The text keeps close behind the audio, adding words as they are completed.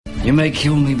You may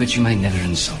kill me, but you may never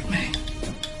insult me.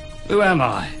 Who am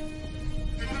I?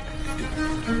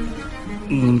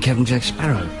 Captain Jack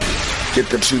Sparrow. Get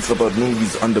the truth about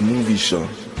movies on the movie show.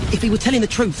 If he were telling the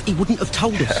truth, he wouldn't have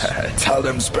told us. Tell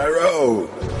them, Sparrow.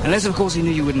 Unless, of course, he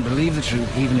knew you wouldn't believe the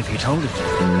truth, even if you told it to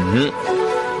him.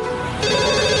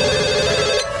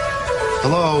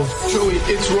 Hello? Joey,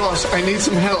 it's Ross. I need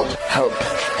some help. Help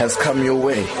has come your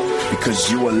way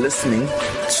because you are listening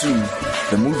to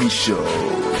the movie show.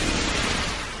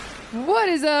 What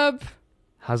is up?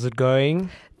 How's it going?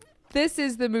 This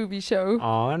is the movie show.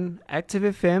 On Active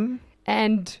FM.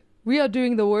 And we are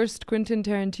doing the worst Quentin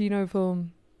Tarantino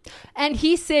film. And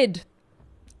he said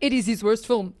it is his worst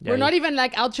film. Yeah, We're not even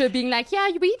like out here being like, yeah,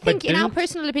 we think in our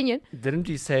personal opinion. Didn't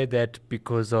he say that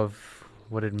because of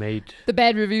what it made? The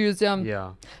bad reviews,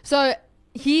 Yeah. So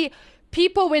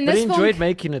people when But this he film... enjoyed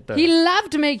making it though. He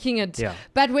loved making it. Yeah.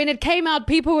 But when it came out,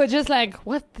 people were just like,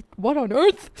 what on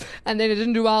earth? And then it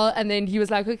didn't do well. And then he was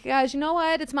like, okay, guys, you know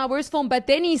what? It's my worst film. But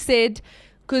then he said,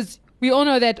 because we all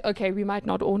know that, okay, we might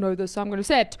not all know this, so I'm going to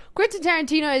say it. Quentin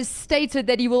Tarantino has stated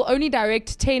that he will only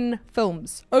direct 10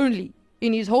 films, only,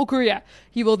 in his whole career.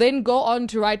 He will then go on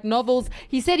to write novels.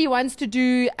 He said he wants to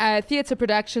do theatre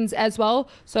productions as well.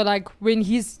 So like when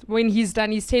he's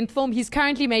done his 10th film, he's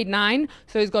currently made 9,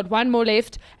 so he's got 1 more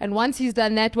left. And once he's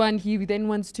done that one, he then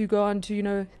wants to go on to, you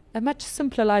know, a much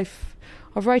simpler life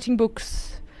of writing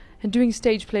books and doing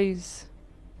stage plays.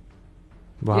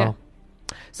 Wow. Yeah.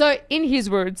 So in his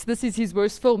words, this is his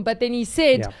worst film. But then he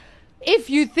said, if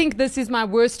you think this is my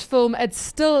worst film, it's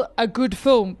still a good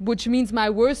film, which means my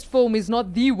worst film is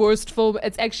not the worst film.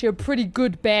 It's actually a pretty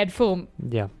good, bad film.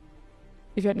 Yeah.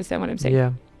 If you understand what I'm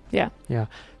saying. Yeah.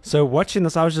 So watching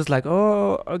this, I was just like,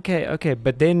 oh, okay.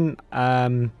 But then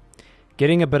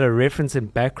getting a bit of reference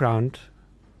and background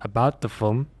about the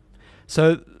film.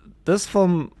 So this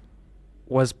film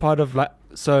was part of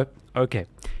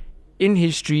in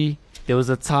history, there was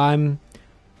a time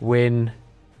when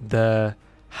the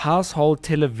household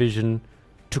television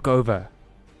took over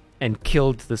and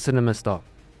killed the cinema star.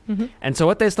 Mm-hmm. And so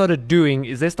what they started doing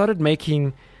is they started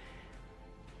making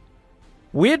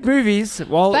weird movies.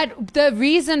 But the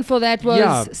reason for that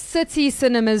was city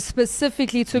cinemas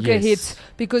specifically took a hit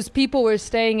because people were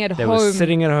staying at home. They were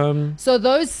sitting at home. So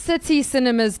those city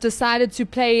cinemas decided to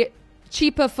play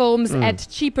cheaper films at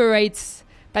cheaper rates.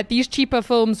 But these cheaper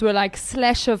films were like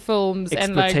slasher films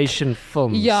exploitation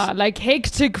films. Yeah, like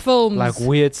hectic films. Like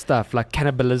weird stuff, like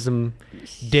cannibalism,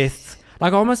 death.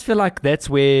 Like I almost feel like that's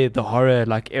where the horror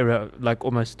era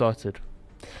almost started.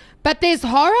 But there's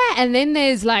horror and then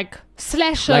there's like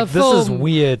slasher films. film. This is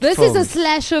weird. This is a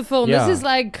slasher film. Yeah. This is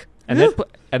like... And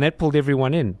that pulled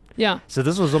everyone in. Yeah. So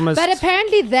this was almost... But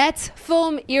apparently that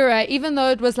film era, even though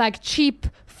it was like cheap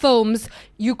films,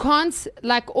 you can't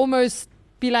like almost...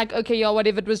 be like, okay,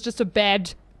 whatever, it was just a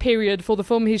bad period for the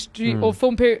film history or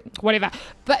film period, whatever.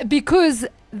 But because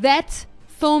that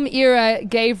film era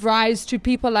gave rise to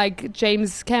people like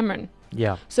James Cameron.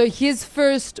 Yeah. So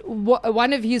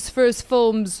one of his first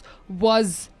films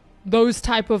was those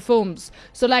type of films.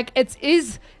 So like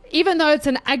even though it's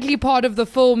an ugly part of the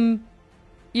film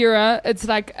era, it's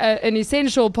like an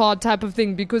essential part type of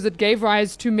thing because it gave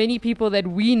rise to many people that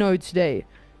we know today.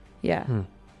 Yeah.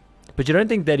 But you don't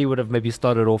think that he would have maybe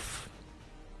started off,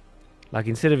 like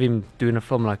instead of him doing a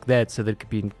film like that so that it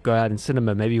could go out in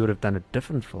cinema, maybe he would have done a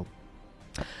different film?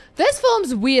 This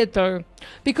film's weird though,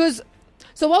 because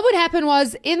so what would happen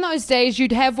was in those days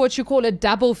you'd have what you call a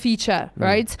double feature,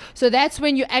 right? So that's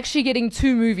when you're actually getting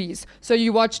 2 movies. So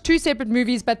you watch 2 separate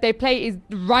movies, but they play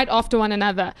right after one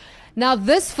another. Now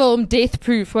this film, Death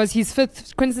Proof, was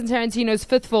Quentin Tarantino's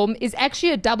 5th film, is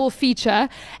actually a double feature,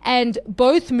 and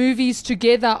both movies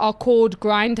together are called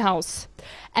Grindhouse.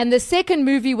 And the second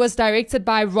movie was directed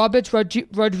by Robert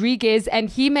Rodriguez, and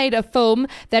he made a film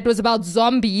that was about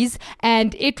zombies,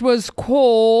 and it was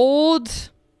called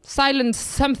Silent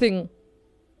Something.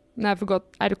 No, I forgot.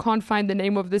 I can't find the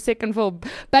name of the second film.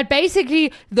 But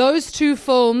basically, those 2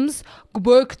 films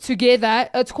work together.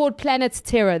 It's called Planet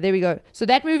Terror. There we go. So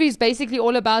that movie is basically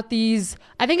all about these...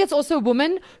 I think it's also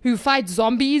women who fight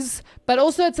zombies, but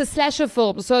also it's a slasher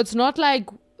film. So it's not like...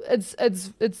 It's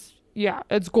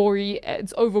gory,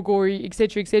 it's over gory,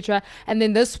 etc., etc. And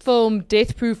then this film,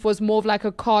 Death Proof, was more of like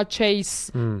a car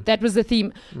chase. That was the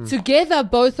theme. Together,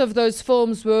 both of those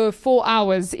films were 4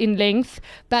 hours in length,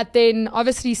 but then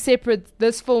obviously separate,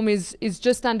 this film is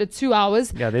just under 2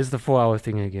 hours. Yeah, there's the 4-hour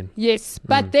thing again. Yes,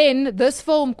 but then this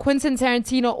film, Quentin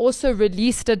Tarantino also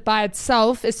released it by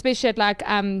itself, especially at like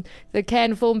the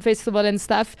Cannes Film Festival and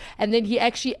stuff, and then he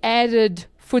actually added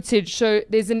footage. So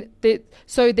there's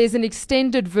an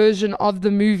extended version of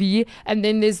the movie, and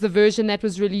then there's the version that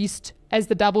was released as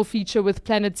the double feature with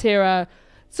Planet Terror.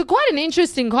 So quite an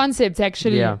interesting concept,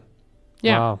 actually. Yeah.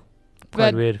 Wow.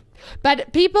 Quite weird.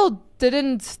 But people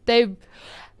didn't.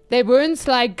 They weren't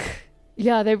like.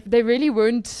 Yeah, they really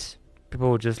weren't. People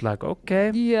were just like,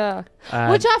 okay. Yeah.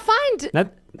 Which I find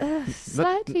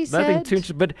slightly sad. Nothing too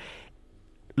interesting. But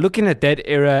looking at that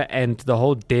era and the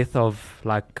whole death of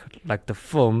like the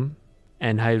film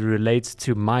and how it relates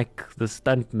to Mike, the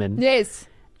stuntman. Yes.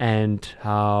 And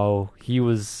how he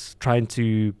was trying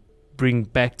to bring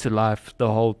back to life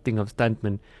the whole thing of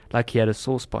stuntman. Like he had a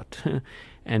sore spot.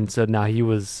 And so now he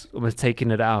was almost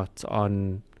taking it out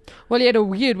on... Well, he had a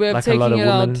weird way of like taking a lot of it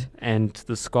women out. And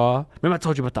the scar. Remember I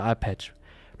told you about the eye patch?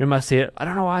 Remember I said, I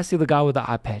don't know why I see the guy with the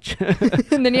eye patch.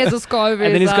 And then he has a scar over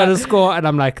and his then he's eye. got a scar. And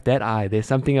I'm like, that eye. There's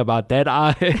something about that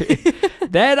eye.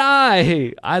 That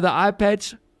eye. Either eye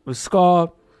patch or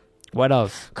scar. What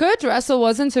else? Kurt Russell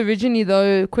wasn't originally,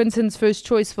 though, Quentin's first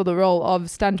choice for the role of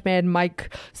Stuntman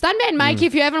Mike. Stuntman Mike,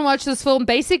 if you haven't watched this film,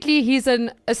 basically he's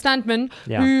a stuntman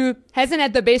who hasn't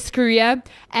had the best career,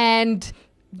 and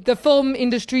the film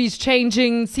industry is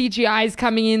changing, CGI is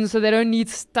coming in, so they don't need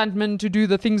stuntmen to do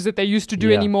the things that they used to do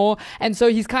anymore, and so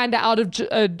he's kind of out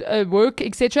of work,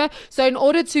 etc. So in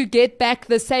order to get back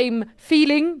the same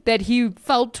feeling that he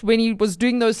felt when he was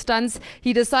doing those stunts,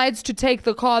 he decides to take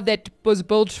the car that was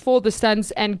built for the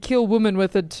stunts and kill women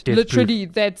with it. Death Literally,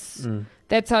 proof.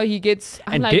 that's how he gets.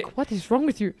 I'm And like, what is wrong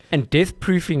with you? And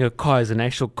death-proofing a car is an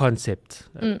actual concept.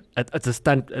 It's a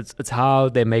stunt. It's how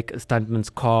they make a stuntman's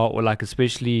car, or like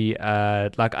especially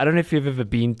like I don't know if you've ever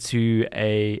been to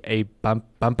a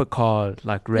bumper car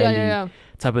like rally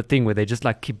type of thing where they just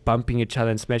like keep bumping each other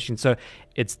and smashing. So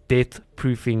it's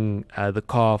death-proofing the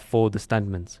car for the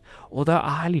stuntmans. Although I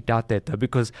highly doubt that though,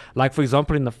 because like for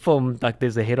example in the film, like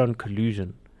there's a head-on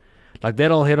collision. Like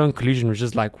that whole head-on collision was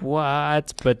just like,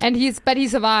 what? But he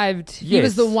survived. He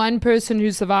was the one person who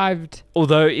survived.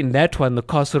 Although in that one, the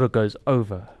car sort of goes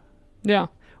over. Yeah.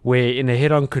 Where in a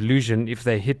head-on collision, if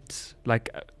they hit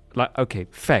like okay,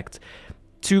 fact,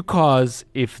 two cars,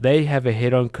 if they have a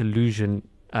head-on collision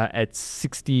at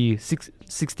 60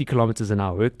 kilometers an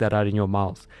hour, work that out in your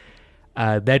miles,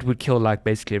 that would kill like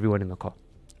basically everyone in the car.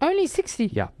 Only 60?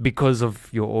 Yeah, because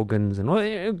of your organs and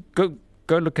all.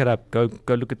 Go look it up. Go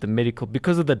look at the medical.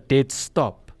 Because of the dead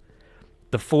stop,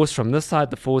 the force from this side,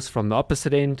 the force from the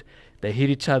opposite end, they hit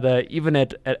each other. Even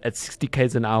at 60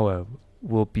 k's an hour,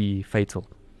 will be fatal.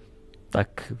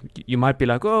 Like you might be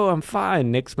like, oh, I'm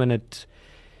fine. Next minute,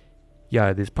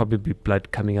 there's probably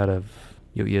blood coming out of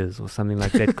your ears or something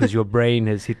like that because your brain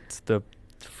has hit the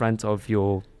front of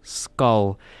your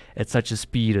skull at such a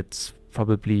speed. It's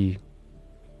probably.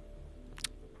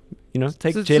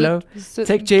 Take Jello,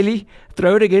 take jelly,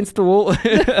 throw it against the wall,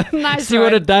 nice, see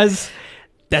what it does.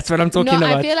 That's what I'm talking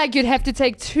about. I feel like you'd have to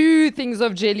take two things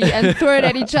of jelly and throw it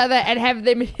at each other and have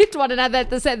them hit one another at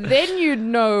the same. Then you'd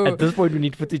know. At this point, we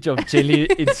need footage of jelly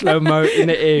in slow-mo in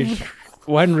the air.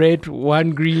 One red,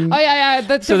 one green. Oh, yeah.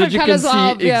 The so that different you can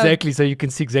colors see exactly, so you can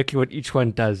see exactly what each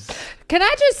one does. Can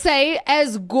I just say,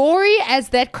 as gory as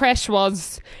that crash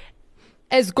was...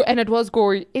 and it was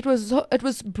gory. It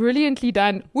was brilliantly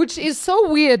done, which is so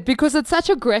weird because it's such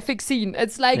a graphic scene.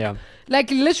 It's like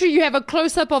literally you have a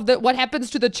close up of what happens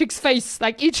to the chick's face.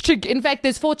 Like each chick, in fact,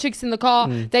 there's 4 chicks in the car.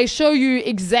 They show you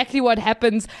exactly what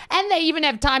happens, and they even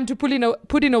have time to put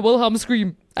in a Wilhelm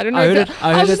scream. I don't know.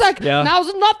 I was just like,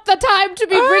 now's not the time to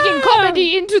be bringing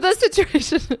comedy into the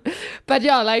situation. But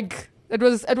it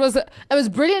was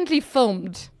brilliantly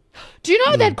filmed. Do you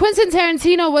know that Quentin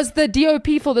Tarantino was the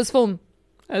DOP for this film?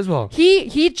 As well.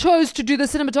 He chose to do the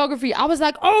cinematography. I was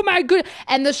like, oh my good.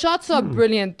 And the shots are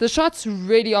brilliant. The shots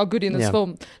really are good in this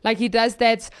film. Like he does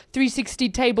that 360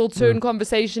 table turn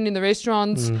conversation in the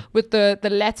restaurants with the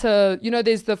latter,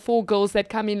 there's the 4 girls that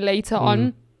come in later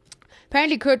on.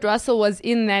 Apparently Kurt Russell was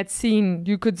in that scene.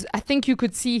 I think you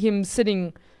could see him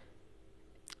sitting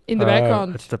in the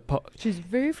background. It's which is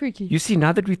very freaky. You see,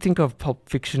 now that we think of Pulp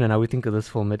Fiction and how we think of this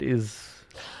film, it is...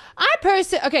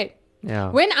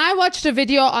 When I watched a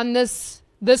video on this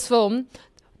film,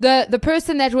 the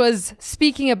person that was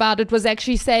speaking about it was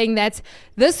actually saying that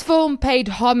this film paid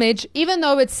homage, even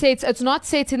though it's not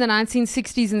set in the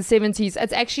 1960s and 70s.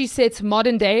 It's actually set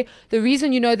modern day. The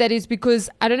reason you know that is because,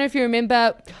 I don't know if you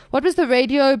remember, what was the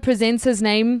radio presenter's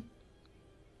name?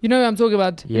 You know what I'm talking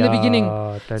about in the beginning.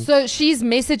 So she's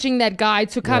messaging that guy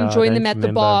to come join them at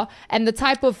the bar. And the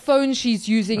type of phone she's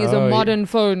using is a modern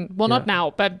phone. Well, not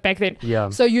now, but back then. Yeah.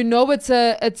 So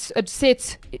it's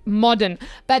set modern.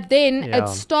 But then it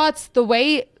starts the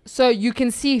way so you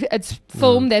can see it's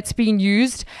film that's being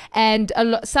used, and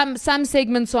some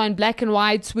segments are in black and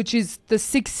white, which is the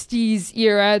 60s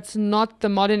era. It's not the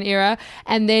modern era.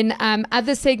 And then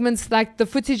other segments, like the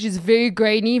footage is very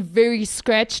grainy, very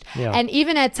scratched, and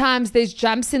even at times there's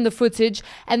jumps in the footage.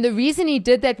 And the reason he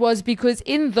did that was because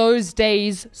in those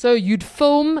days, so you'd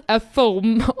film a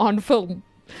film on film.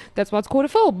 That's why it's called a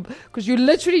film, because you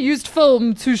literally used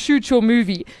film to shoot your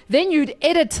movie. Then you'd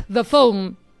edit the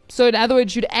film. So in other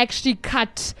words, you'd actually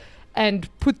cut and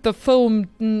put the film,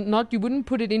 you wouldn't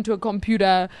put it into a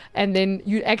computer, and then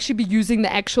you'd actually be using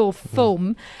the actual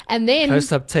film. And then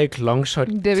close up take, long shot,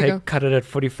 cut it at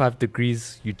 45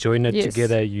 degrees, you join it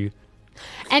together,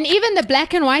 And even the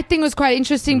black and white thing was quite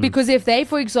interesting, because if they,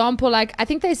 for example, like I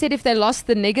think they said if they lost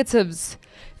the negatives,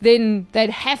 then they'd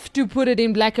have to put it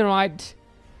in black and white.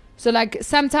 So like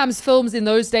sometimes films in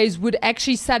those days would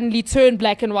actually suddenly turn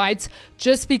black and white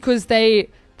just because they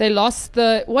lost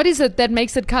the, what is it that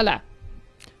makes it color?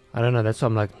 I don't know. That's why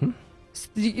I'm like,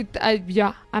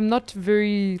 I'm not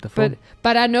very,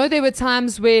 but I know there were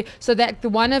times where, so that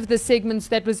one of the segments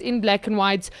that was in black and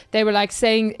white, they were like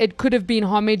saying it could have been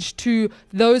homage to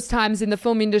those times in the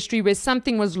film industry where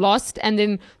something was lost and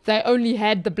then they only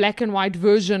had the black and white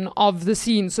version of the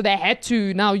scene. So they had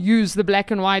to now use the black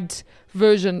and white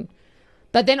version.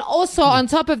 But then also on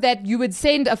top of that, you would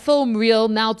send a film reel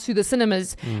now to the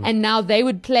cinemas, and now they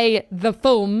would play the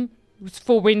film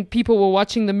for when people were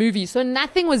watching the movie. So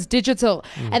nothing was digital.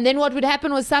 And then what would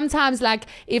happen was sometimes, like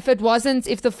if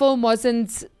the film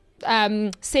wasn't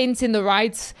sent in the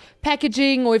right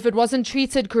packaging, or if it wasn't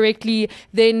treated correctly,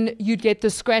 then you'd get the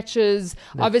scratches.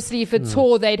 Obviously if it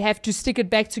tore, they'd have to stick it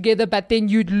back together, but then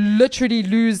you'd literally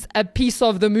lose a piece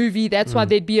of the movie. That's why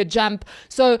there'd be a jump.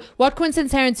 So what Quentin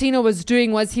Tarantino was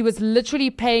doing was he was literally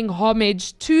paying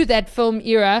homage to that film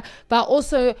era, but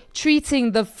also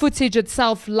treating the footage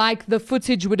itself like the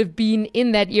footage would have been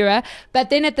in that era. But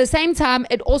then at the same time,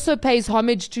 it also pays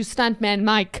homage to Stuntman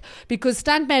Mike, because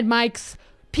Stuntman Mike's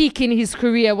peak in his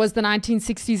career was the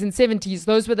 1960s and 70s.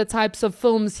 Those were the types of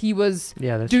films he was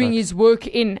doing his work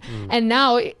in. And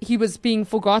now he was being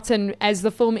forgotten as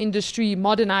the film industry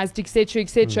modernized, etc.,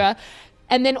 etc.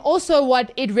 And then also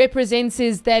what it represents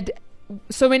is that,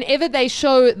 so whenever they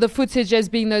show the footage as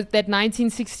being that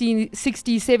 1960s,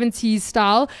 70s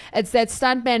style, it's that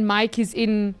Stuntman Mike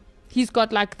he's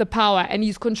got like the power and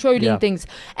he's controlling things.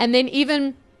 And then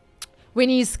even when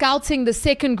he's scouting the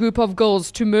second group of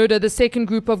girls to murder the second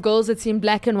group of girls, it's in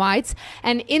black and white.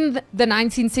 And in the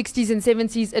 1960s and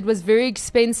 70s, it was very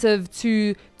expensive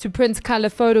to print color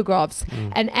photographs.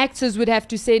 And actors would have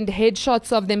to send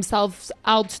headshots of themselves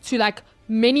out to like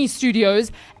many studios,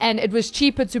 and it was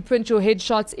cheaper to print your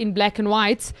headshots in black and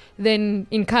white than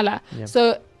in color.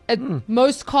 So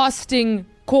most casting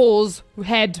calls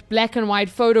had black and white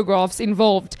photographs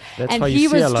involved. That's and why he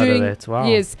was doing of that. Wow.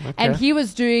 Yes, and he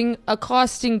was doing a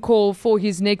casting call for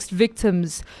his next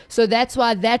victims. So that's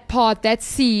why that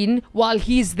scene, while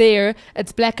he's there,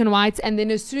 it's black and white, and then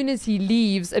as soon as he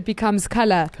leaves, it becomes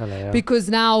color because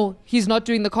now he's not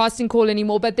doing the casting call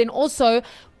anymore. But then also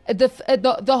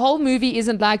the whole movie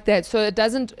isn't like that, so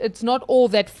it's not all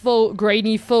that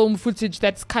grainy film footage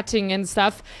that's cutting and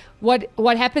stuff.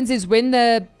 What happens is when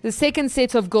the second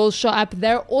set of girls show up,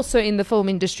 they're also in the film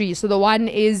industry. So the one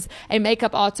is a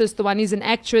makeup artist, the one is an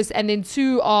actress, and then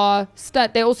two are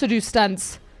they also do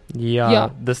stunts.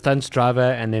 The stunts driver,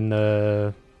 and then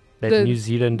the New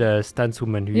Zealand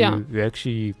stuntswoman who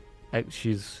actually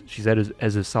she's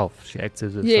as herself. She acts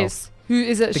as herself. Yes. She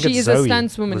is a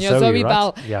stuntswoman. Zoe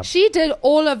Bell. Yeah. She did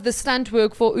all of the stunt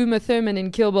work for Uma Thurman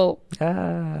in Kill Bill.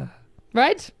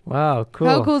 Right? Wow, cool.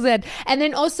 How cool is that? And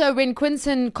then also when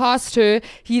Quentin cast her,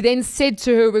 he then said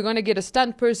to her, we're going to get a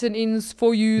stunt person in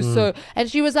for you. So, and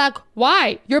she was like,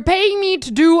 why? You're paying me to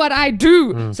do what I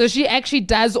do. So she actually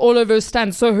does all of her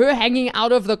stunts. So her hanging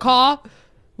out of the car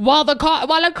while a car,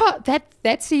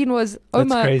 that scene was,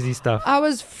 that's crazy stuff. I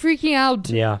was freaking out.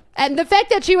 Yeah. And the fact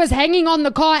that she was hanging on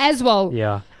the car as well.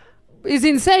 Yeah. Is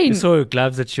insane. You saw her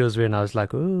gloves that she was wearing. I was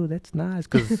like, oh, that's nice.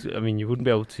 Because, I mean, you wouldn't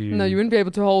be able to. No, you wouldn't be able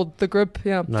to hold the grip.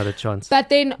 Yeah. Not a chance. But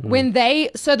then when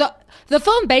so the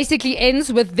film basically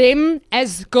ends with them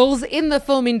as girls in the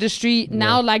film industry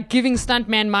now like giving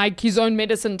Stuntman Mike his own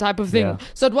medicine type of thing.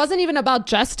 So it wasn't even about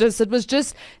justice. It was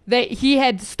just that he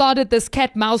had started this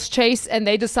cat mouse chase and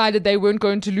they decided they weren't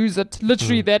going to lose it.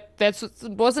 Literally it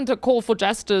wasn't a call for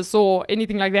justice or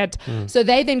anything like that. So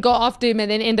they then go after him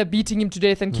and then end up beating him to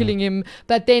death and killing him.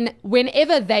 But then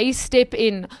whenever they step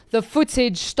in, the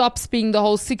footage stops being the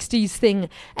whole 60s thing.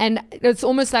 And it's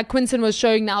almost like Quentin was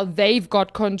showing now they've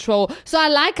got control. So I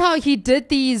like how he did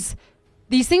these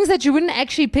these things that you wouldn't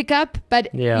actually pick up,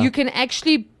 but Yeah. you can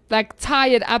actually like tie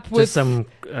it up with Just some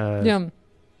yeah.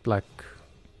 like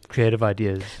creative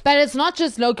ideas. But it's not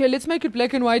just okay, let's make it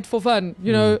black and white for fun.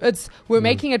 You know, it's we're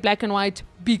making it black and white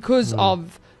because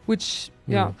of which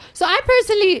yeah. So I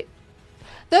personally,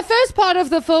 the first part of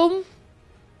the film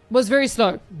was very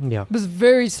slow. Yeah. It was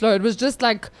very slow. It was just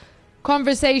like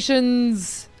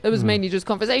conversations. It was mainly just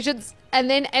conversations. And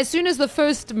then as soon as the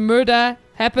first murder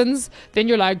happens, then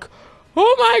you're like,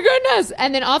 oh my goodness.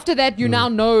 And then after that, you now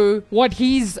know what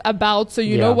he's about. So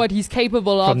you know what he's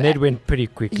capable of. From there it went pretty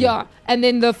quickly. Yeah. And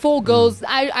then the four girls,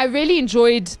 I really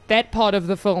enjoyed that part of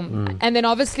the film. And then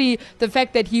obviously the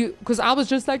fact that because I was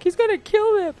just like, he's going to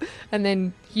kill them. And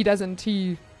then he doesn't.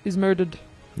 He is murdered.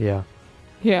 Yeah.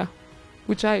 Yeah.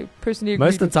 Which I personally agree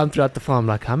Most of the time throughout the film, I'm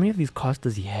like, how many of these casts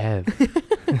does he have?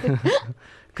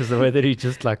 Because the way that he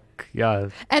just like, yeah.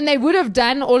 And they would have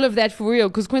done all of that for real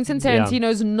because Quentin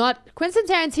Tarantino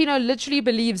literally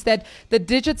believes that the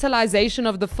digitalization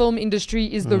of the film industry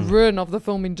is the ruin of the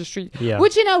film industry. Yeah.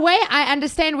 Which in a way, I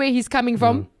understand where he's coming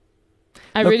from.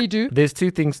 I really do. There's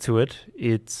two things to it.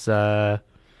 It's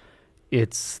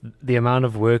the amount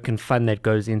of work and fun that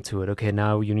goes into it. Okay,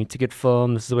 now you need to get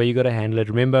film. This is the way you got to handle it.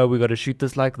 Remember, we got to shoot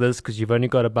this like this because you've only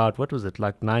got about, what was it,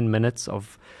 like 9 minutes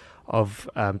of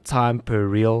time per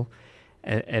reel.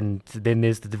 And then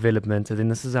there's the development. And then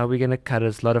this is how we're going to cut it.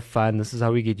 It's a lot of fun. This is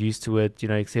how we get used to it,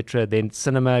 etc. Then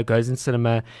cinema goes in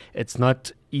cinema. It's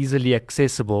not easily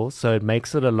accessible. So it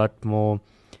makes it a lot more...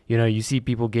 you see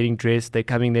people getting dressed, they're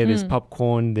coming there, there's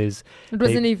popcorn, it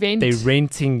was an event. They're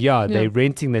renting,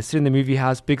 they're sitting in the movie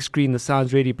house, big screen, the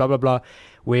sound's ready, blah, blah, blah.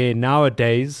 Where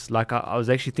nowadays, like I was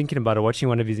actually thinking about it, watching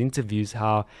one of his interviews,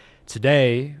 how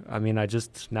today, I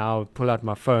just now pull out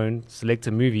my phone, select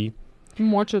a movie.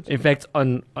 Watch it. In fact,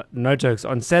 no jokes,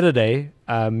 on Saturday,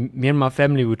 me and my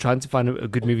family were trying to find a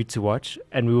good movie to watch,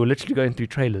 and we were literally going through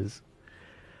trailers.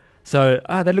 So,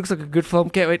 that looks like a good film.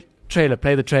 Okay, wait. Trailer,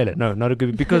 play the trailer. No, not a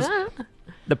good, because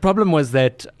the problem was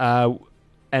that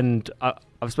and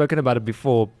I've spoken about it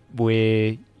before,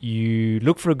 where you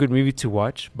look for a good movie to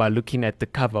watch by looking at the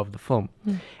cover of the film,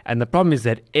 and the problem is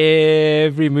that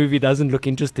every movie doesn't look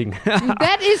interesting.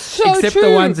 That is so except true.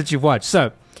 the ones that you've watched.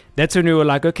 So that's when we were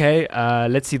like, okay,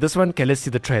 let's see this one. Okay, let's see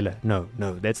the trailer. No,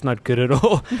 that's not good at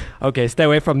all. Okay, stay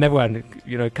away from that one.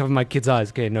 Cover my kids'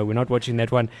 eyes. Okay, no, we're not watching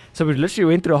that one. So we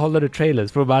literally went through a whole lot of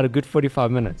trailers for about a good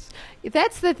 45 minutes.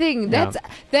 That's the thing. They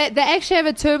actually have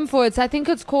a term for it. So I think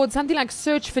it's called something like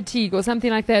search fatigue or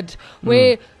something like that,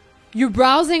 where you're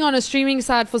browsing on a streaming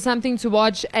site for something to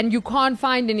watch and you can't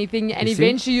find anything, and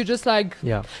eventually you're just like,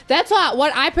 that's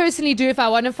what I personally do. If I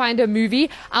want to find a movie,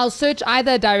 I'll search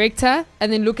either a director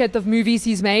and then look at the movies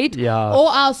he's made, or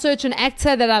I'll search an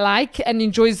actor that I like and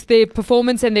enjoys their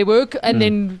performance and their work, and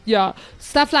then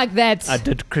stuff like that. I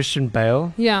did Christian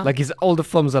Bale. Like his older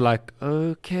films are like,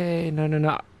 okay,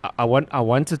 no. I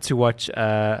wanted to watch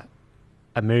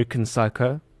American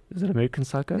Psycho. Is it American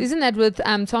Psycho? Isn't that with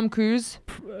Tom Cruise?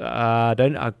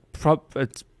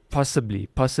 It's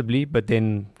possibly, but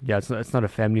then it's not a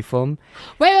family film.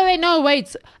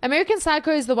 Wait. American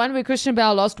Psycho is the one where Christian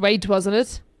Bale lost weight, wasn't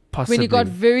it? Possibly. When he got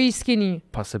very skinny.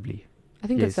 Possibly. I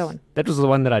think that's that one. That was the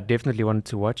one that I definitely wanted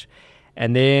to watch.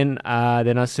 And then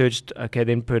I searched,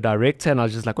 then per director, and I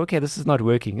was just like, okay, this is not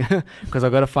working because I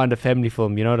got to find a family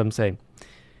film. You know what I'm saying?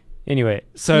 Anyway,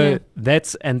 so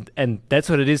that's that's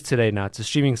what it is today now. It's a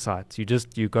streaming site.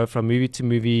 You go from movie to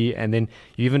movie, and then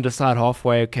you even decide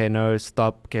halfway, okay, no,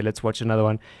 stop, okay, let's watch another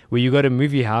one. Where you go to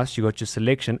movie house, you got your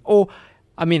selection. Or,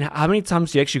 how many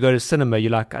times do you actually go to cinema? You're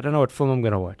like, I don't know what film I'm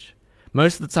going to watch.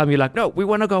 Most of the time you're like, no, we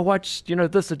want to go watch,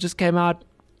 this, it just came out,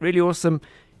 really awesome.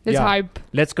 It's hype.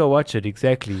 Let's go watch it,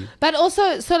 exactly. But also,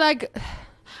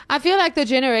 I feel like the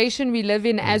generation we live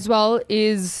in as well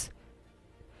is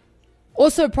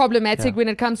also problematic when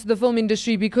it comes to the film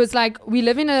industry, because we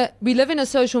live in a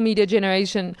social media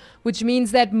generation, which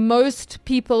means that most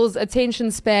people's attention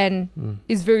span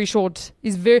is very short.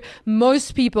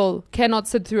 Most people cannot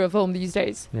sit through a film these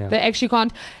days. They actually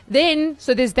can't. Then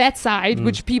so there's that side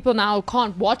which people now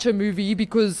can't watch a movie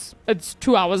because it's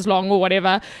 2 hours long or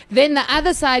whatever. Then the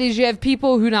other side is you have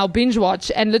people who now binge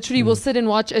watch and literally will sit and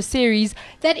watch a series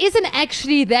that isn't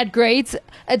actually that great.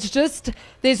 It's just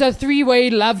there's a 3-way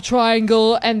love triangle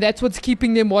triangle, and that's what's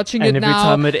keeping them watching And it every now.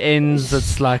 time it ends,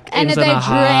 it's like And ends they're on a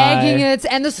dragging high. it,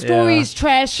 and the story's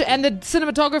trash, and the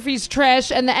cinematography is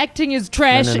trash, and the acting is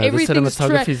trash. No, Everything's the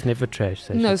trash. cinematography is never trash.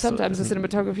 So No, it's- sometimes the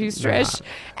cinematography is trash.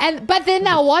 But then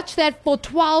they'll watch that for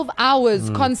 12 hours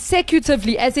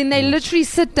consecutively, as in they literally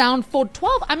sit down for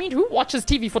 12. I mean, who watches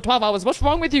TV for 12 hours? What's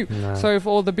wrong with you? No. Sorry for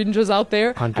all the bingers out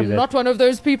there. Can't do I'm that. not one of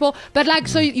those people. But like,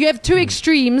 so you have two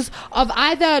extremes of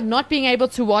either not being able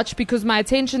to watch because my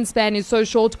attention span is so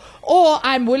short, or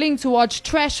I'm willing to watch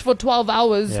trash for 12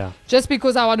 hours Yeah. just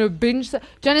because I want to binge. Do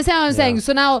you understand what I'm saying?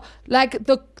 So now, like,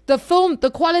 the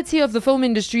quality of the film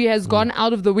industry has gone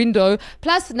out of the window.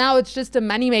 Plus, now it's just a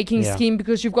money-making Yeah. scheme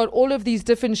because you've got all of these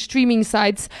different streaming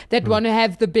sites that want to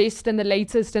have the best and the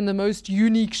latest and the most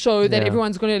unique show that Yeah.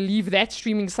 everyone's going to leave that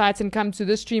streaming site and come to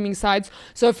this streaming sites.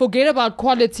 So forget about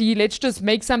quality. Let's just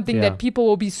make something Yeah. that people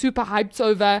will be super hyped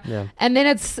over. Yeah. And then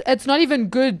it's not even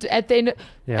good at the end.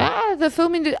 Yeah. The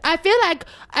film industry. I feel like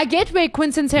I get where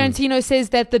Quentin Tarantino says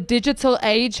that the digital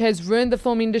age has ruined the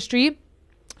film industry.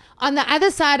 On the other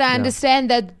side, I understand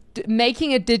that making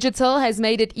it digital has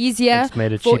made it easier It's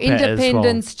made it for cheaper as well.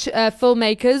 independent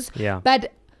filmmakers. Yeah.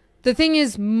 But the thing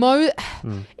is,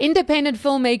 independent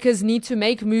filmmakers need to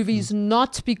make movies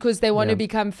not because they want to Yeah.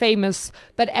 become famous,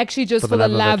 but actually just For for the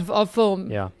the love of love of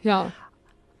film. Yeah. Yeah.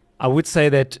 I would say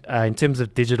that in terms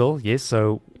of digital, yes,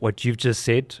 so what you've just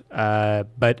said,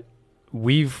 but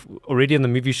we've already on the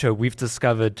movie show, we've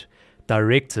discovered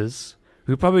directors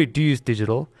who probably do use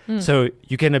digital. So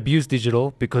you can abuse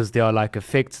digital because there are like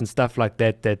effects and stuff like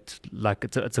that like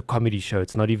it's a comedy show.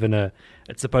 It's not even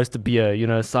it's supposed to be a,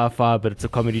 sci-fi, but it's a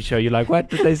comedy show. You're like, what?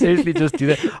 Did they seriously just do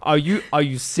that? Are you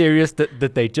serious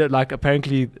that they just, like,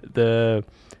 apparently the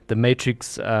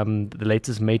Matrix, the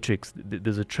latest Matrix,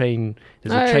 there's a train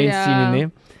scene in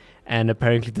there, and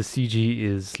apparently the CG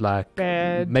is like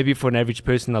Bad. maybe for an average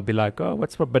person they'll be like, oh,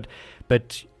 what's wrong? But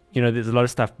there's a lot of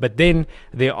stuff. But then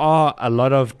there are a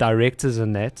lot of directors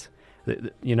in that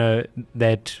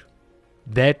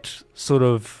sort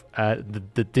of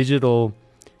the digital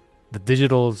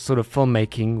sort of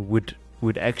filmmaking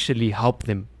would actually help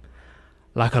them.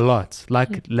 Like a lot.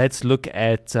 Like, let's look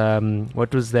at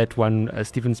what was that one,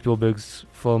 Steven Spielberg's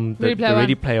film, the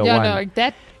Ready Player Yeah, One. no, like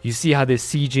that. You see how there's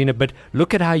CG in it, but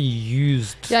look at how he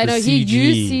used Yeah, I the know CG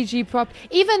he used CG prop.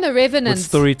 Even The Revenant. with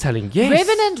storytelling. Yes.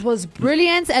 Revenant was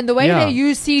brilliant, and the way Yeah. they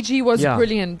used CG was Yeah.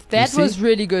 brilliant. That see? was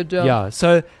really good. Yeah.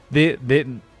 So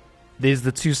there's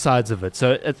the two sides of it.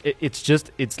 So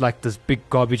it's like this big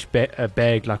garbage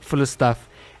bag, like full of stuff,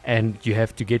 and you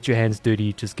have to get your hands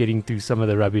dirty just getting through some of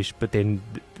the rubbish, but then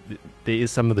there is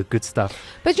some of the good stuff.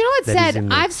 But you know what's that is sad? in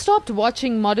there. I've stopped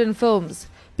watching modern films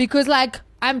because, like,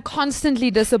 I'm constantly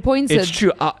disappointed. It's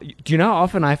true. Do you know how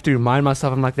often I have to remind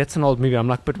myself? I'm like, that's an old movie. I'm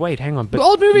like, but wait, hang on. But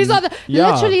Old movies are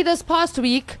yeah. literally this past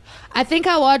week. I think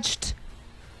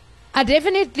I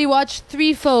definitely watched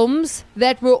 3 films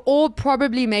that were all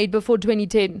probably made before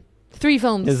 2010. 3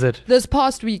 films. Is it? This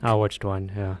past week. I watched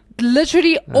one. Yeah.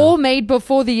 Literally all made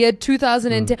before the year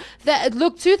 2010.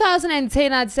 Look,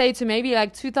 2010, I'd say to maybe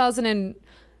like 2000 and...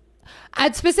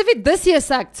 this year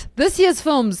sucked. This year's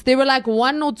films, there were like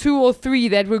 1 or 2 or 3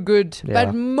 that were good. Yeah.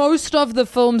 But most of the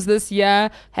films this year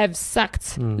have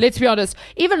sucked. Let's be honest.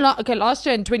 Even last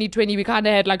year in 2020, we kind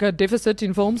of had like a deficit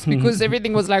in films because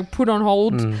everything was like put on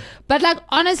hold. But like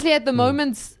honestly, at the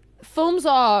moment, films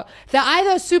they're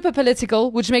either super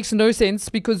political, which makes no sense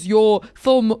because your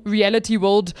film reality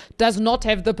world does not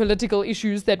have the political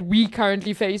issues that we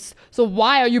currently face. So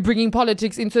why are you bringing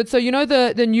politics into it? So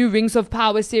the new Rings of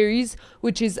Power series,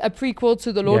 which is a prequel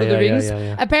to the Lord of the Rings.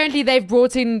 Yeah. Apparently they've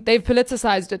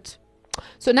politicized it.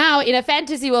 So now in a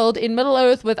fantasy world in Middle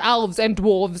Earth with elves and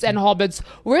dwarves and hobbits,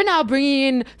 we're now bringing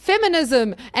in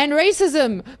feminism and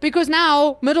racism because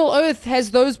now Middle Earth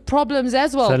has those problems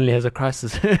as well. Suddenly has a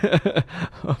crisis.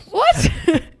 What?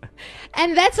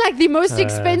 And that's like the most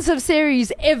expensive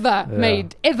series ever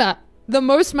made. Ever. The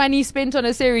most money spent on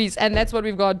a series, and that's what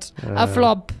we've got. A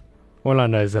flop. All I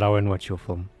know is that I won't watch your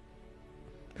film.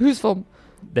 Whose film?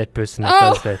 That person that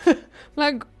does that.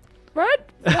 Like, what?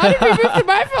 Why did we move to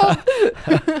my film?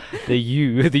 The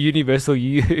universal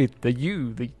you,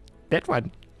 that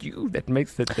one. That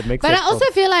makes But that I also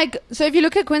film. feel like, so if you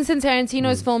look at Quentin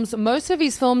Tarantino's films, most of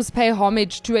his films pay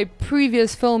homage to a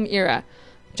previous film era.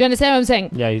 Do you understand what I'm saying?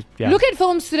 Yeah. Look at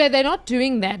films today, they're not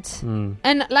doing that.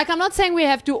 And like, I'm not saying we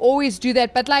have to always do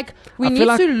that, but like, we I need feel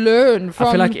like- to learn from...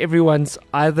 I feel like everyone's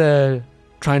either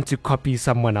trying to copy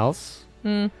someone else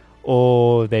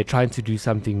or they're trying to do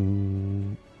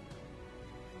something.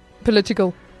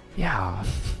 political. Yeah.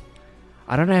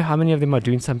 I don't know how many of them are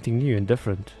doing something new and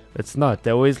different. It's not.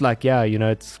 They're always like, yeah, you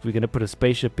know, we're going to put a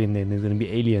spaceship in there, and there's going to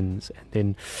be aliens, and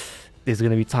then there's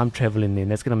going to be time travel in there,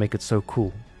 and that's going to make it so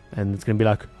cool. And it's going to be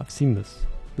like, I've seen this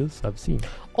I've seen.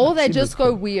 Or they just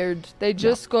go weird. They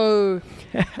just go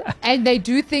and they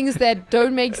do things that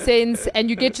don't make sense,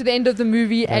 and you get to the end of the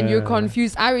movie and you're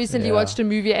confused. I recently watched a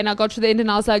movie and I got to the end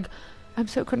and I was like, I'm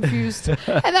so confused. And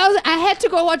I had to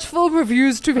go watch film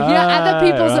reviews to hear other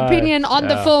people's opinion on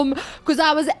the film, because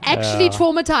I was actually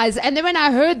traumatized. And then when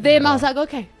I heard them, I was like,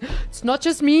 okay, it's not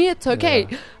just me, it's okay.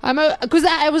 Because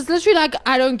I was literally like,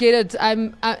 I don't get it.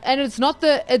 And it's not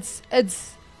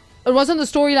it wasn't the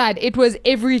storyline, it was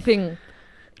everything.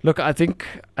 Look, I think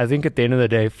at the end of the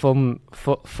day, film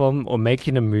or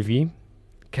making a movie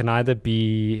can either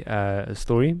be a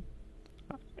story,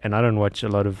 and I don't watch a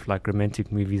lot of like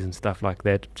romantic movies and stuff like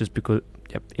that, just because.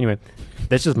 Anyway,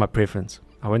 that's just my preference.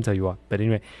 I won't tell you what, but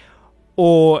anyway,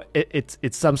 or it's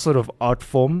some sort of art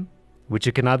form, which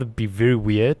it can either be very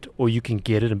weird, or you can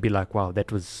get it and be like, wow,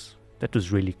 that was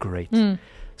really great.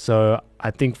 So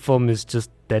I think film is just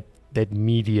that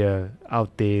media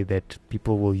out there that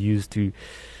people will use to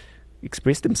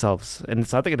express themselves, and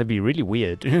it's either going to be really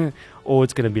weird or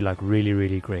it's going to be like really,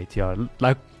 really great. Yeah,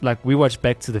 like we watched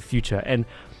Back to the Future, and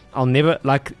I'll never,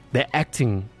 like, the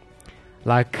acting,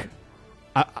 like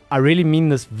I really mean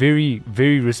this very,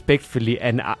 very respectfully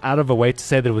and out of a way to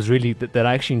say that it was really that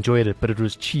I actually enjoyed it, but it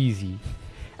was cheesy,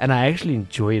 and I actually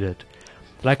enjoyed it.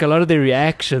 Like a lot of the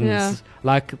reactions,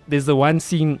 like there's the one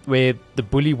scene where the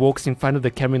bully walks in front of the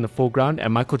camera in the foreground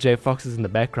and Michael J. Fox is in the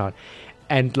background.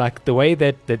 And like the way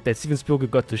that Steven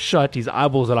Spielberg got the shot, his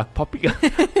eyeballs are like popping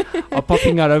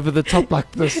out over the top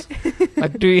like this,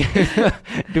 like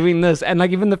doing this. And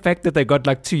like even the fact that they got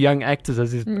like two young actors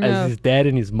as his dad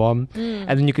and his mom, and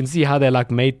then you can see how they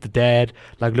like made the dad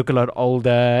like look a lot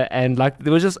older, and like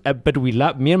there was just but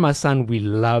me and my son, we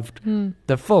loved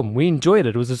the film. We enjoyed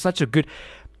it. It was just such a good.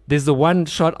 There's the one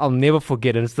shot I'll never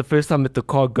forget, and it's the first time that the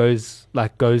car goes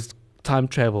time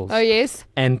travels. Oh yes.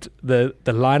 And the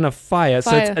line of fire.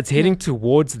 So it's heading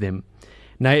towards them.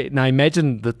 Now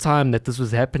imagine the time that this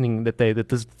was happening, that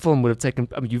this film would have taken.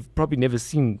 I mean, you've probably never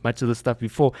seen much of this stuff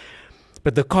before,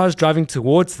 but the car's driving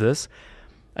towards this.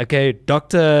 Okay,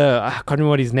 Doctor, I can't remember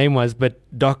what his name was, but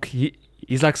Doc,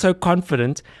 he's like so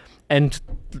confident, and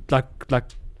like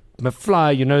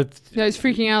McFly, you know. Yeah, he's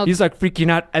freaking out. He's like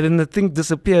freaking out, and then the thing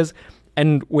disappears.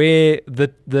 And where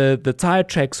the tire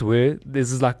tracks were,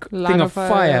 there's this like line thing of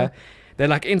fire that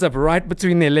like ends up right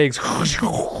between their legs,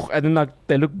 and then like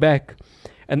they look back,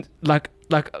 and like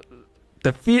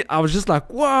the feet. I was just like,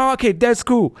 wow, okay, that's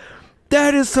cool.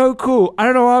 That is so cool. I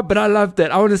don't know why, but I love that.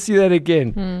 I want to see that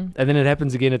again. And then it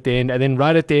happens again at the end, and then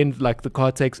right at the end, like the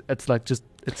car takes. It's like just.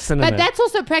 It's cinema. But that's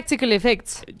also practical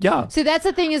effects. Yeah. See, that's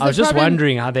the thing. I was just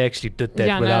wondering how they actually did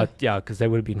that without, because they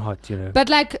would have been hot, you know. But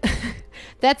like,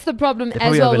 that's the problem they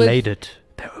as well. They overlaid it.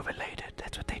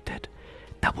 That's what they did.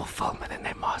 Double film and then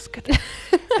they mask it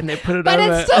and they put it but over.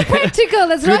 But it's so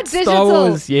practical. It's not digital. Star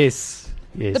Wars, yes.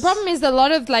 The problem is a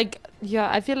lot of like,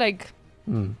 I feel like.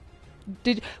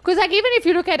 Because like even if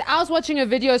you look at, I was watching a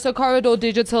video, so Corridor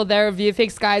Digital, they're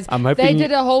VFX guys. They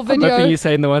did a whole video. I'm hoping you're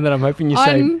saying the one that I'm hoping you're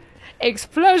saying.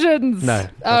 Explosions. No.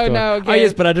 Oh no. Okay. Oh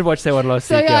yes, but I did watch that one last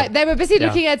week. So they were busy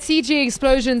looking at CG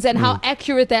explosions and how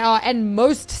accurate they are, and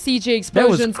most CG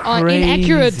explosions are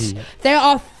inaccurate. They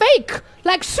are fake.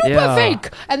 Like super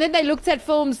fake. And then they looked at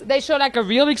films, they show like a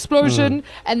real explosion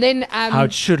and then how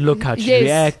it should look, how it should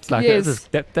react. Like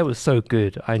that was so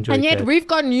good. I enjoyed it. And yet that. We've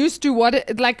gotten used to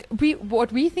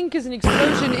what we think is an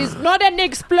explosion is not an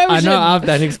explosion. I know I've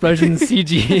done explosion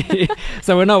CG.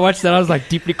 So when I watched that I was like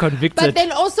deeply convicted. But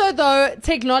then also though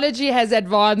technology has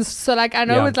advanced. So like I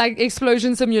know with like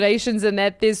explosion simulations and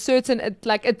that there's certain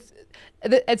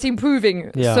it's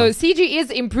improving. So CG is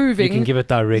improving. You can give it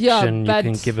direction. You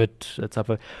can give it a type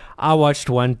of. I watched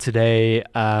one today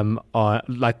on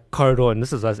like Corridor, and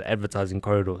this is us advertising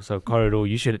Corridor. So Corridor,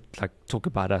 you should like talk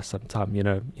about us sometime. You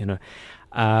know,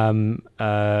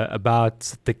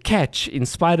 about the catch in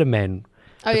Spider-Man.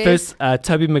 Oh, the first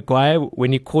Tobey Maguire,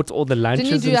 when he caught all the lunches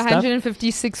and stuff. Didn't he do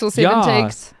 156 or 7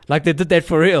 takes? Like they did that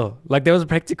for real. Like there was a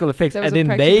practical effects. And then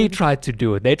they tried to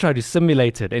do it. They tried to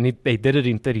simulate it. And they did it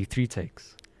in 33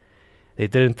 takes. They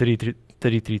did it in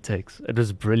 33 takes. It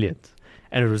was brilliant.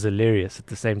 And it was hilarious at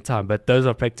the same time. But those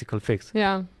are practical effects.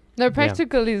 Yeah. No,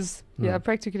 practical is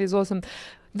awesome.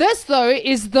 This, though,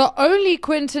 is the only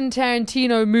Quentin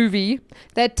Tarantino movie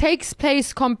that takes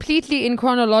place completely in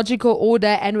chronological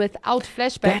order and without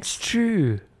flashbacks. That's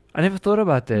true. I never thought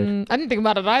about that. I didn't think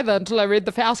about it either until I read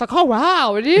the fact. I was like, oh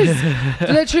wow, it is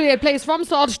literally a place from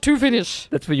start to finish.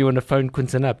 That's where you want to phone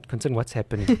Quentin up. Quentin, what's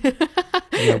happening?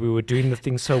 We were doing the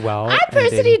thing so well. I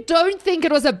personally don't think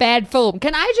it was a bad film.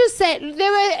 Can I just say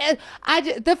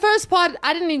the first part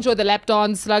I didn't enjoy the lap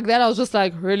dance like that. I was just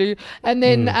like, really? And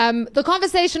then the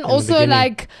conversation also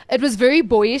like it was very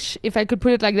boyish, if I could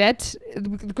put it like that,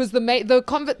 because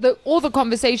all the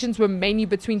conversations were mainly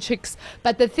between chicks,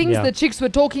 but the things the chicks were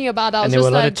talking about, I was and there just were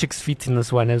a lot like, of chicks' feet in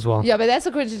this one as well. yeah, but that's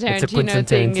a Quentin It's a Quentin Tarantino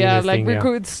thing. Yeah, Tarantino like thing, we yeah.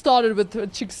 could started with a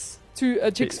chick's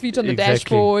feet on the Exactly.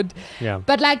 dashboard. Yeah.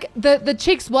 But like the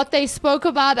chicks, what they spoke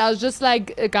about, I was just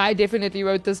like, a guy definitely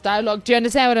wrote this dialogue. Do you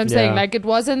understand what I'm saying? Yeah. Like it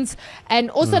wasn't, and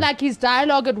also like his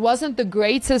dialogue, it wasn't the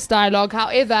greatest dialogue.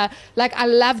 However, like I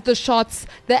loved the shots,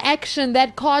 the action,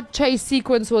 that car chase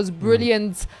sequence was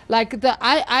brilliant. Like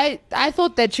I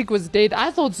thought that chick was dead.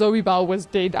 I thought Zoe Bell was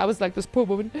dead. I was like, this poor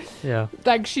woman. Yeah.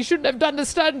 Like she shouldn't have done the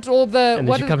stunt or the. And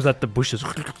then she comes out the bushes.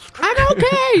 I'm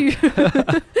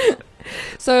okay.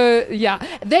 So yeah,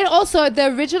 then also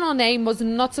the original name was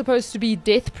not supposed to be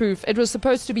Death Proof. It was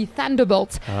supposed to be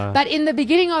Thunderbolt. But in the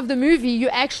beginning of the movie, you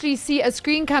actually see a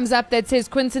screen comes up that says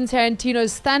Quentin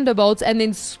Tarantino's Thunderbolt, and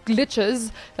then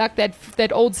glitches like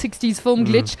that old 60s film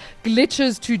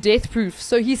glitches to Death Proof.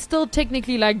 So he still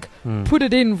technically like put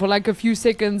it in for like a few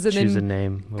seconds and Choose a then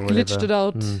name or glitched whatever. it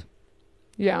out.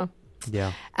 Yeah.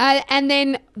 Yeah. And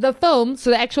then the film,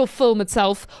 so the actual film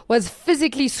itself, was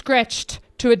physically scratched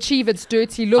to achieve its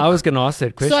dirty look. I was going to ask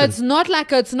that question. So it's not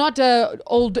like it's not a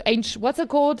old ancient, what's it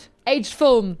called? Aged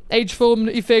film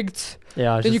effect.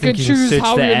 Yeah, I was Then just you can thinking, choose search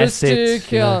how the realistic,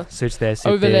 asset, yeah. Search the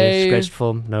asset Overlay. there. Scratched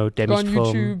film, no. Go Damaged on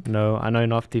film, YouTube. no. I know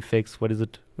in After Effects, what is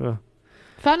it?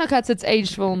 Final Cuts, it's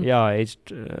aged film. Yeah,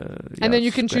 aged. And then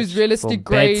you can choose scratched realistic film.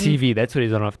 grain. Bad TV, that's what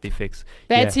is on After Effects.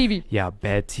 Bad yeah. TV. Yeah,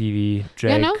 bad TV,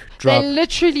 drag, You know, drop. they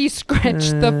literally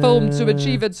scratched the film to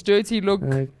achieve its dirty look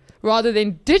rather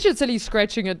than digitally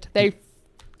scratching it. They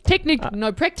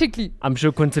practically. I'm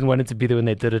sure Quentin wanted to be there when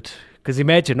they did it. Because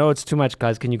imagine, it's too much,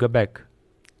 guys. Can you go back?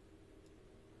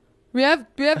 We have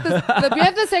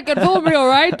the second film reel,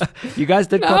 right? You guys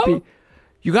didn't No. copy.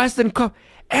 You guys didn't copy.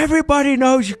 Everybody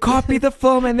knows you copy the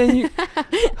film and then you.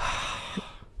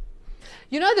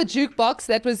 You know the jukebox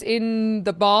that was in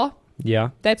the bar?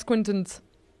 Yeah. That's Quentin's.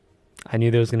 I knew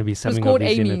there was going to be something called of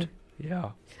these Amy. in it.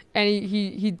 Yeah. And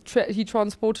he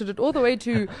transported it all the way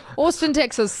to Austin,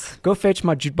 Texas. Go fetch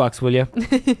my jukebox, will you?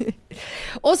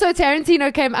 Also,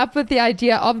 Tarantino came up with the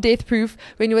idea of Death Proof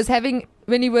when he was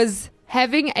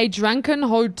having a drunken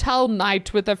hotel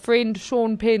night with a friend,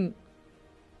 Sean Penn.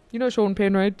 You know Sean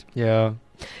Penn, right? Yeah.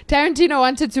 Tarantino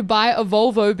wanted to buy a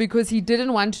Volvo because he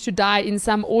didn't want to die in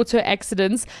some auto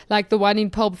accidents like the one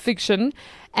in Pulp Fiction.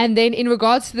 And then in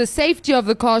regards to the safety of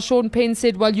the car, Sean Penn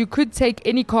said, well, you could take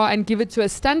any car and give it to a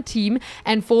stunt team,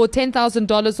 and for $10,000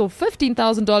 or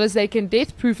 $15,000, they can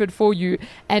death proof it for you.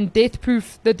 And the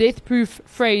death proof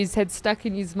phrase had stuck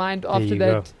in his mind after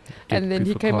that. And then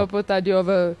he came up with the idea of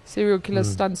a serial killer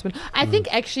stuntsman. I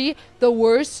think actually the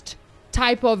worst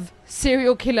type of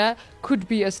serial killer could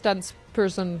be a stunts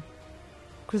person,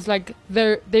 because like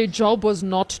their job was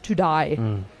not to die,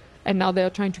 and now they are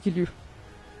trying to kill you.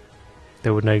 They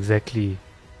would know exactly,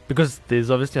 because there's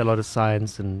obviously a lot of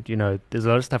science and there's a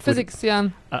lot of stuff, Physics, yeah.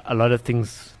 a lot of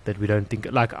things that we don't think.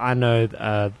 Like I know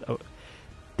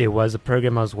there was a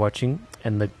program I was watching,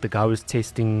 and the guy was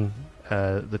testing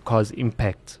the car's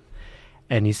impact,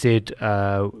 and he said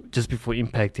just before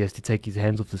impact he has to take his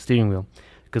hands off the steering wheel,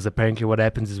 because apparently what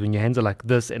happens is when your hands are like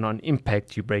this and on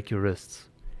impact you break your wrists.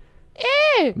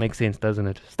 Makes sense, doesn't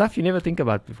it? Stuff you never think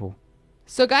about before.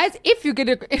 So guys, if you get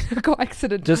in a car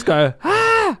accident, just go,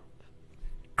 ah!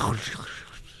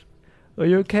 Are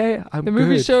you okay? I'm the good.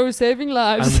 movie show Saving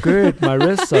Lives. I'm good. My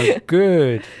wrists are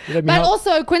good. But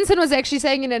also, Quentin was actually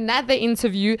saying in another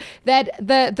interview that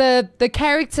the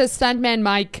character Stuntman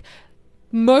Mike,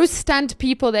 most stunt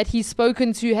people that he's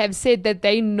spoken to have said that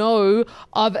they know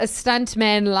of a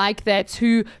stuntman like that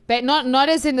who, but not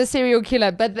as in the serial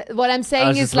killer, but what I'm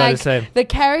saying is like the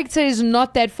character is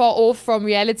not that far off from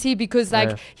reality, because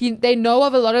like they know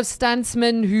of a lot of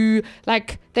stuntsmen who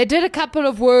like they did a couple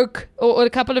of work or a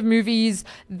couple of movies.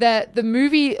 The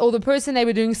movie or the person they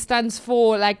were doing stunts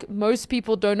for, like most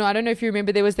people don't know. I don't know if you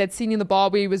remember, there was that scene in the bar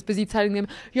where he was busy telling them,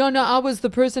 no, I was the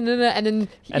person in it, and then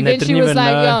eventually was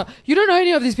like, you don't know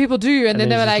any of these people do? And then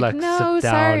they were he's like, just no, sit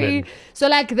down sorry. and- So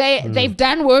like they've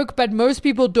done work, but most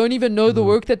people don't even know the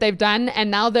work that they've done. And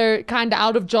now they're kind of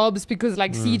out of jobs because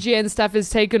like CG and stuff is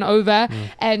taken over.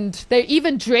 And they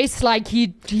even dress like he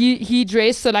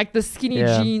dressed. So like the skinny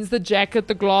jeans, the jacket,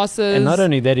 the glasses. And not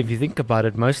only that, if you think about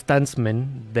it, most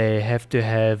stuntsmen, they have to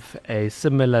have a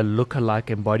similar look-alike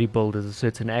and body build as a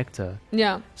certain actor.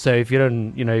 Yeah. So if you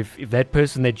don't, if that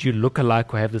person that you look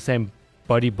alike or have the same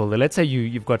body builder, let's say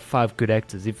you've got 5 good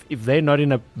actors. If they're not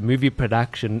in a movie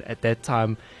production at that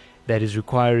time that is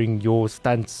requiring your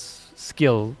stunts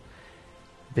skill,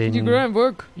 then You go and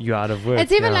work. you're out of work.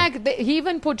 It's even like he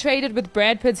even portrayed it with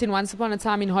Brad Pitt in Once Upon a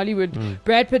Time in Hollywood.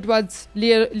 Brad Pitt was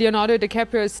Leonardo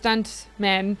DiCaprio's stunt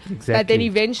man, but then Exactly.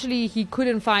 eventually he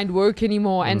couldn't find work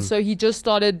anymore, and so he just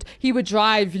started. He would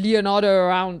drive Leonardo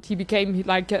around. He became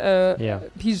like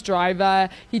his driver.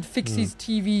 He'd fix his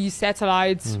TV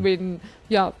satellites when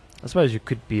I suppose you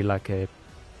could be like a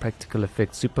practical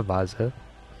effects supervisor.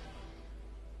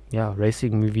 Yeah,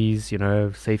 racing movies,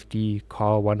 safety,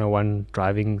 car 101,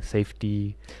 driving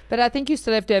safety, But I think you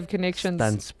still have to have connections.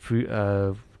 stunts,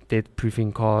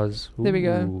 death-proofing cars. There we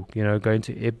go. Going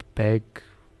to airbag.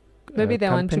 Maybe they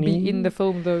want to be in the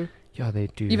film though, Yeah, they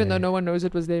do. even though no one knows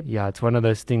it was them. Yeah, it's one of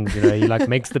those things. He like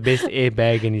makes the best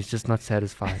airbag and he's just not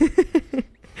satisfied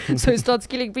So he starts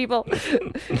killing people.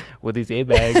 with his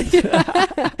airbags.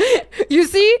 You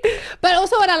see? But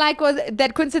also what I like was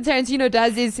that Quentin Tarantino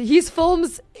does is his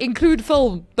films include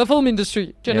the film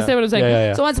industry. Do you understand what I'm saying?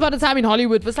 Yeah. So Once Upon a Time in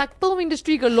Hollywood was like film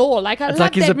industry galore. Like I It's love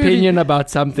like his that opinion movie. about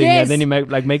something, Yes. and then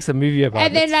he makes a movie about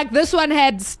And it. then like this one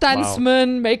had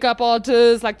stuntsmen, makeup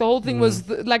artists, like the whole thing was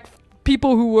like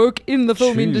people who work in the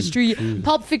film True, industry. true.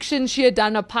 Pulp Fiction, she had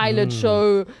done a pilot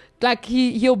show. Like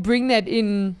he'll bring that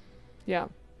in. Yeah.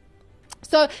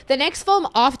 So the next film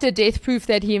after Death Proof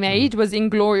that he made was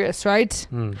Inglorious, right?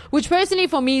 Which personally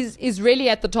for me is really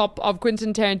at the top of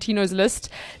Quentin Tarantino's list.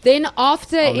 Then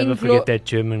after I'll never forget that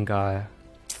German guy.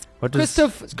 What was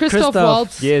Christoph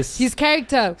Waltz, yes. his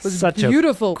character was Such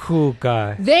beautiful. a cool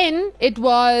guy. Then it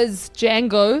was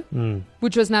Django,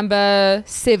 which was number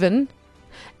 7,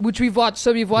 which we've watched.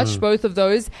 So we've watched both of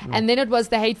those. And then it was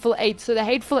The Hateful Eight. So The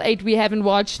Hateful Eight we haven't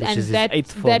watched. Which and is his that 8th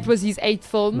film. that was his 8th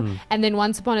film. And then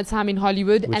Once Upon a Time in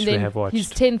Hollywood. Which and we then have watched. his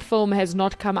 10th film has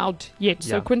not come out yet.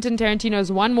 So Yeah. Quentin Tarantino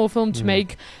has one more film to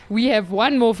make. We have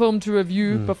one more film to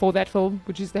review before that film,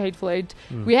 which is The Hateful Eight.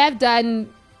 We have done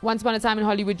Once Upon a Time in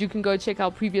Hollywood. You can go check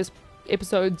our previous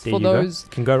episodes There for you go. those.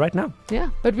 Can go right now. Yeah.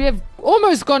 But we have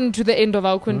almost gotten to the end of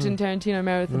our Quentin Tarantino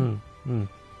marathon.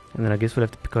 And then I guess we'll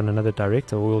have to pick on another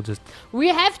director, or we'll just. We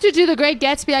have to do The Great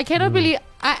Gatsby. I cannot believe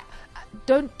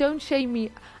don't shame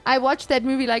me. I watched that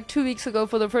movie like 2 weeks ago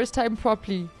for the first time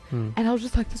properly. And I was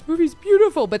just like, this movie's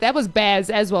beautiful. But that was Baz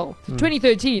as well.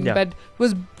 2013, Yeah. but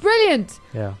was brilliant.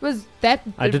 Yeah. Was that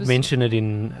I did was- mention it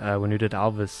in when we did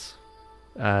Elvis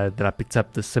that I picked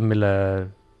up the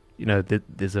similar.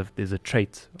 There's a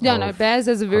trait. Yeah, no, Baz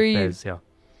has a very Baz, yeah.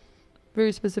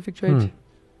 very specific trait.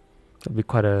 That'd be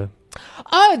quite a.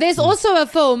 Oh, there's also a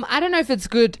film. I don't know if it's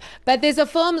good, but there's a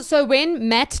film. So when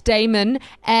Matt Damon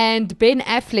and Ben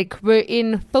Affleck were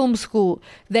in film school,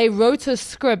 they wrote a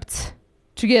script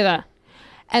together.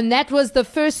 And that was the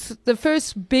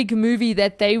first big movie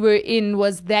that they were in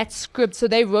was that script. So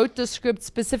they wrote the script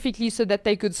specifically so that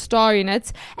they could star in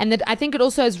it. And that I think it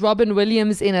also has Robin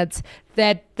Williams in it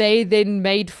that they then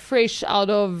made fresh out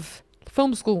of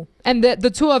film school. And the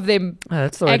two of them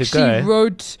that's the way to actually go.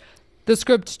 wrote the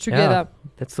script together. Yeah,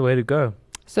 that's the way to go.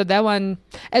 So that one,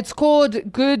 it's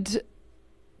called Good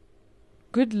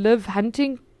Live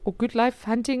Hunting or Good Life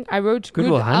Hunting. I wrote Good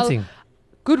Will Hunting.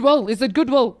 Goodwill. Is it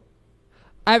Goodwill?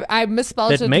 I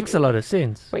misspelled it. That makes a lot of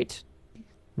sense. Wait.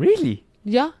 Really?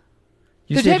 Yeah.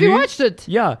 Said Have you who? watched it?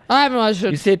 Yeah. I haven't watched You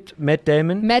it. said Matt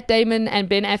Damon. Matt Damon and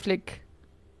Ben Affleck.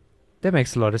 That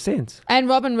makes a lot of sense. And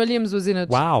Robin Williams was in it.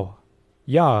 Wow.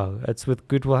 Yeah, it's with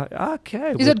Goodwill.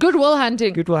 Okay. Is it Goodwill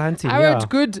Hunting? Goodwill Hunting? I yeah. wrote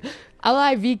Good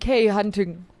LIVK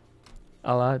Hunting.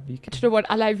 LIVK. Do you know what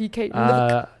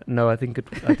LIVK? No, I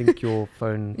think your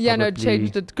phone. Yeah, no, probably-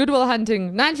 changed it. Goodwill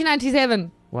Hunting,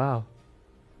 1997. Wow.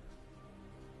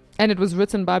 And it was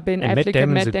written by Ben And Affleck Matt Damon's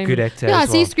and Matt a Damon. good actor Yeah, as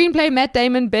see, well. screenplay Matt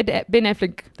Damon, Ben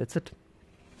Affleck. That's it.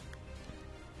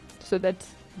 So that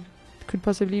could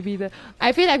possibly be the.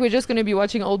 I feel like we're just going to be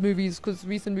watching old movies because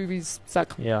recent movies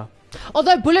suck. Yeah.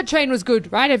 Although Bullet Train was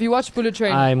good, right? Have you watched Bullet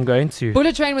Train? I'm going to.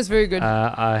 Bullet Train was very good.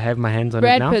 I have my hands on it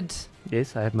Brad now. Pitt,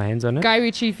 Yes, I have my hands on it. Guy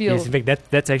Ritchie Field. Yes, in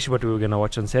fact, that's actually what we were going to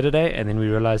watch on Saturday, and then we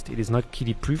realized it is not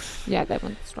kiddie proof. Yeah, that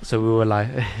one's not. So we were like,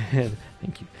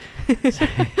 thank you.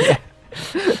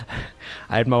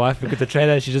 I had my wife look at the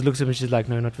trailer. She just looks at me. She's like,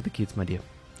 no, not for the kids, my dear.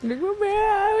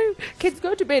 Kids,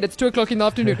 go to bed. It's 2:00 in the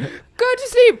afternoon. Go to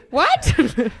sleep. What?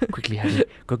 Quickly, honey,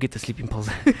 go get the sleeping pills.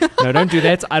 No, don't do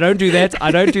that. I don't do that.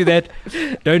 I don't do that.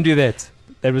 Don't do that.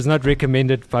 That was not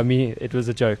recommended by me. It was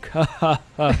a joke.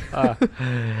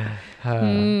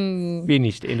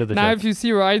 Finished. End of the Now, joke. if you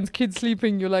see Ryan's kids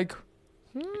sleeping, you're like,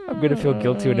 I'm going to feel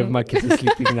guilty whenever my kids are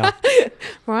sleeping now.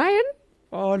 Ryan?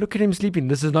 Oh, look at him sleeping.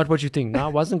 This is not what you think. No, I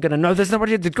wasn't going to. No, that's not what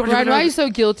you did. Ryan, why are you so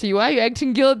guilty? Why are you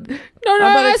acting guilty? No,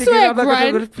 I swear,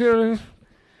 Ryan.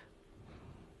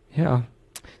 Yeah.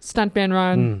 Stuntman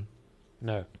Ryan.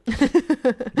 No.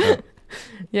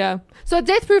 Yeah. So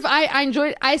Death Proof, I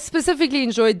enjoyed. I specifically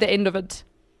enjoyed the end of it.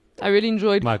 I really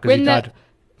enjoyed Because he died.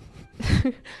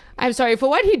 I'm sorry for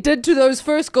what he did to those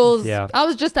first girls. Yeah. I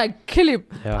was just like, kill him.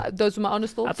 Yeah. Those were my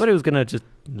honest thoughts. I thought he was going to just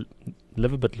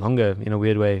live a bit longer in a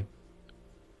weird way.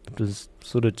 It was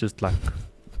sort of just like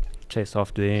chase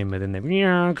after them and then they...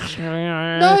 No,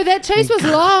 that chase was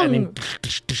long.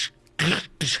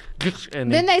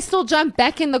 And then they still jumped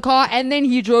back in the car and then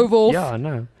he drove off. Yeah, I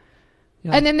know.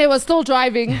 Yeah. And then they were still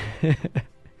driving.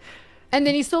 And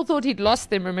then he still thought he'd lost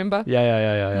them, remember?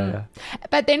 Yeah.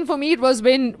 But then for me, it was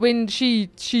when she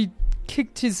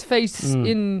kicked his face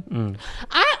in.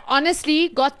 I honestly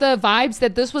got the vibes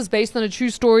that this was based on a true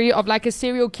story of like a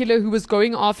serial killer who was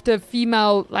going after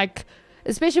female, like,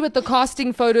 especially with the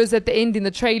casting photos at the end in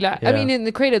the trailer. Yeah. I mean, in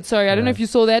the credits, sorry. I don't know if you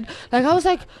saw that. Like, I was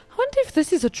like, I wonder if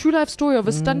this is a true life story of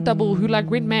a stunt double who like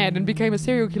went mad and became a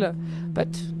serial killer. But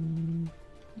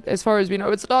as far as we know,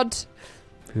 it's not.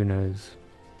 Who knows?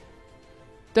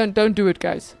 Don't do it,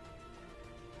 guys.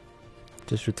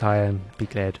 Just retire and be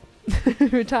glad.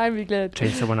 Retire and be glad.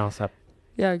 Change someone else up.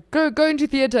 Yeah, go into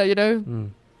theater, you know.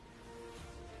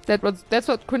 That's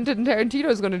what Quentin Tarantino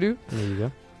is going to do. There you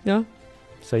go. Yeah.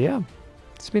 So yeah.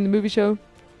 It's been the movie show.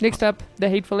 Next up, The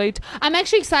Hateful Eight. I'm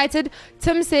actually excited.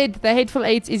 Tim said The Hateful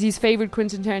Eight is his favorite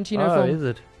Quentin Tarantino film. Oh, is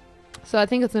it? So I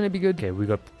think it's going to be good. Okay, we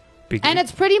got big... And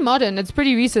it's pretty modern. It's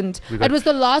pretty recent. It was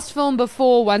the last film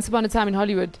before Once Upon a Time in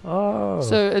Hollywood. Oh.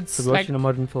 So it's we're watching a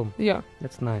modern film. Yeah.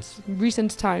 That's nice.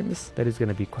 Recent times. That is going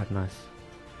to be quite nice.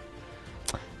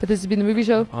 But this has been the movie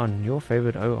show. On your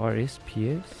favorite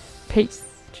ORSPS. Peace.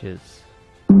 Cheers.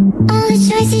 All the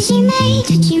choices you made,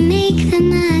 did you make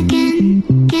them again?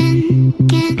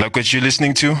 Like what you're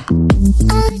listening to?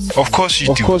 Of course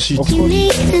you do. You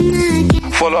make them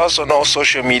again. Follow us on all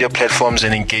social media platforms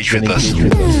and engage with us.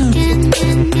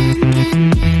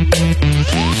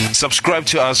 Subscribe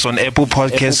to us on Apple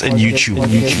Podcasts and YouTube.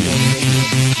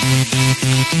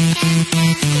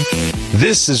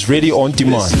 This is Radio On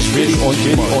Demand.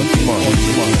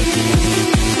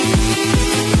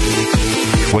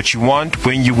 What you want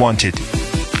when you want it.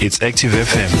 It's Active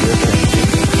FM.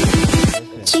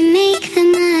 You make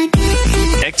them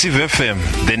again. Active FM,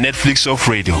 the Netflix of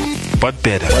radio, but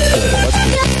better.